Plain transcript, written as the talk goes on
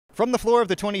From the floor of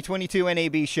the 2022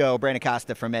 NAB Show, Brandon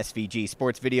Costa from SVG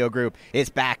Sports Video Group is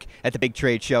back at the big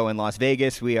trade show in Las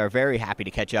Vegas. We are very happy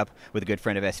to catch up with a good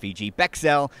friend of SVG,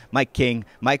 Bexel, Mike King.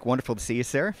 Mike, wonderful to see you,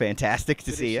 sir. Fantastic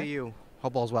to see you.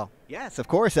 Hope all's well. Yes, of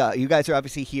course. You guys are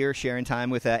obviously here sharing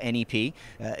time with NEP.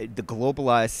 The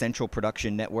globalized central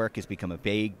production network has become a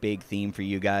big theme for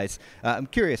you guys. I'm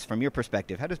curious, from your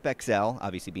perspective, how does Bexel,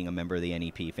 obviously being a member of the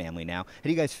NEP family now, how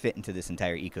do you guys fit into this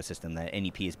entire ecosystem that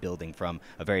NEP is building from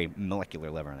a very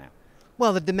molecular level now?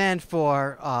 Well, the demand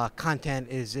for content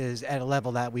is at a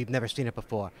level that we've never seen it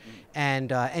before.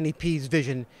 And NEP's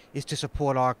vision is to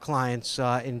support our clients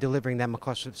in delivering them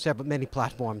across many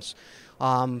platforms.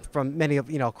 From many of,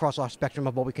 across our spectrum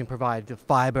of what we can provide, the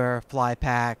fiber, fly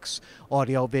packs,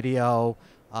 audio, video.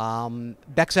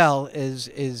 Bexel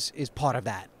is part of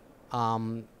that.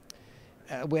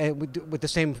 With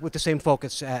the same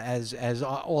focus as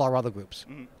all our other groups.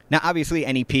 Now, obviously,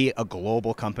 NEP, a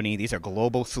global company. These are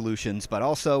global solutions, but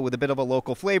also with a bit of a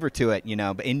local flavor to it.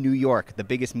 But in New York, the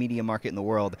biggest media market in the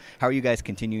world, how are you guys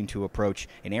continuing to approach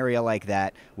an area like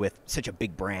that with such a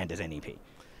big brand as NEP?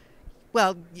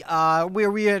 Well,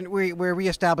 we're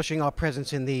reestablishing our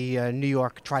presence in the New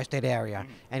York tri-state area,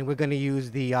 and we're going to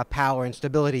use the power and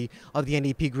stability of the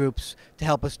NEP groups to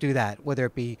help us do that, whether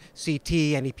it be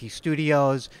CT, NEP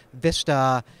Studios,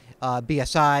 Vista,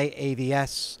 BSI,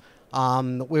 AVS.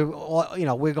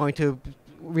 We're going to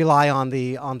rely on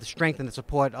the strength and the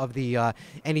support of the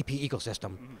NEP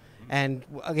ecosystem, and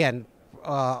again,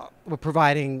 we're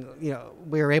providing.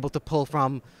 We're able to pull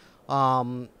from.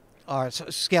 Our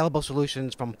scalable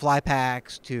solutions from fly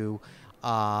packs to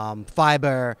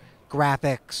fiber,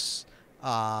 graphics,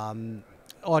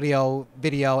 audio,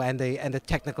 video, and the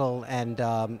technical and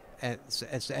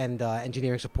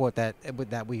engineering support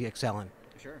that we excel in.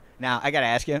 Sure. Now, I got to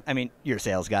ask you, you're a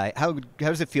sales guy. How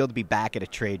does it feel to be back at a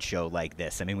trade show like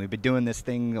this? We've been doing this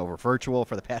thing over virtual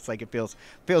for the past, it feels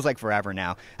like forever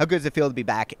now. How good does it feel to be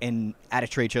back at a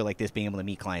trade show like this, being able to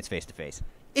meet clients face to face?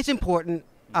 It's important.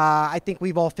 I think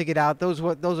we've all figured out those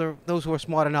who are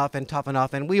smart enough and tough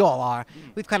enough, and we all are.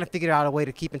 We've kind of figured out a way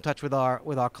to keep in touch with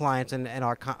our clients and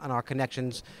our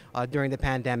connections during the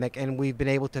pandemic, and we've been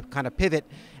able to kind of pivot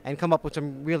and come up with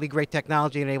some really great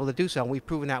technology and able to do so. And we've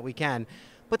proven that we can.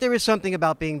 But there is something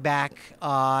about being back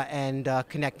and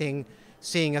connecting,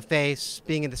 seeing a face,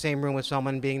 being in the same room with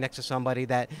someone, being next to somebody,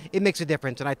 that it makes a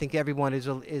difference. And I think everyone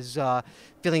is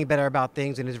feeling better about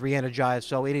things and is re-energized.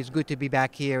 So it is good to be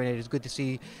back here, and it is good to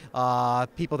see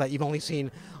people that you've only seen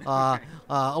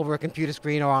over a computer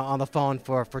screen or on the phone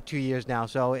for 2 years now.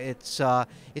 So it's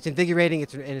invigorating,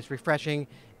 it's refreshing,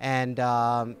 and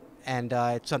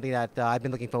it's something that I've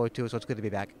been looking forward to, so it's good to be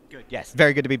back. Good. Yes,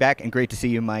 very good to be back, and great to see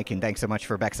you, Mike, and thanks so much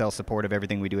for Bexel's support of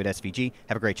everything we do at SVG.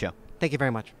 Have a great show. Thank you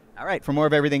very much. All right, for more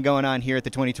of everything going on here at the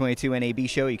 2022 NAB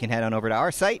Show, you can head on over to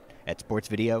our site at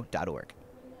sportsvideo.org.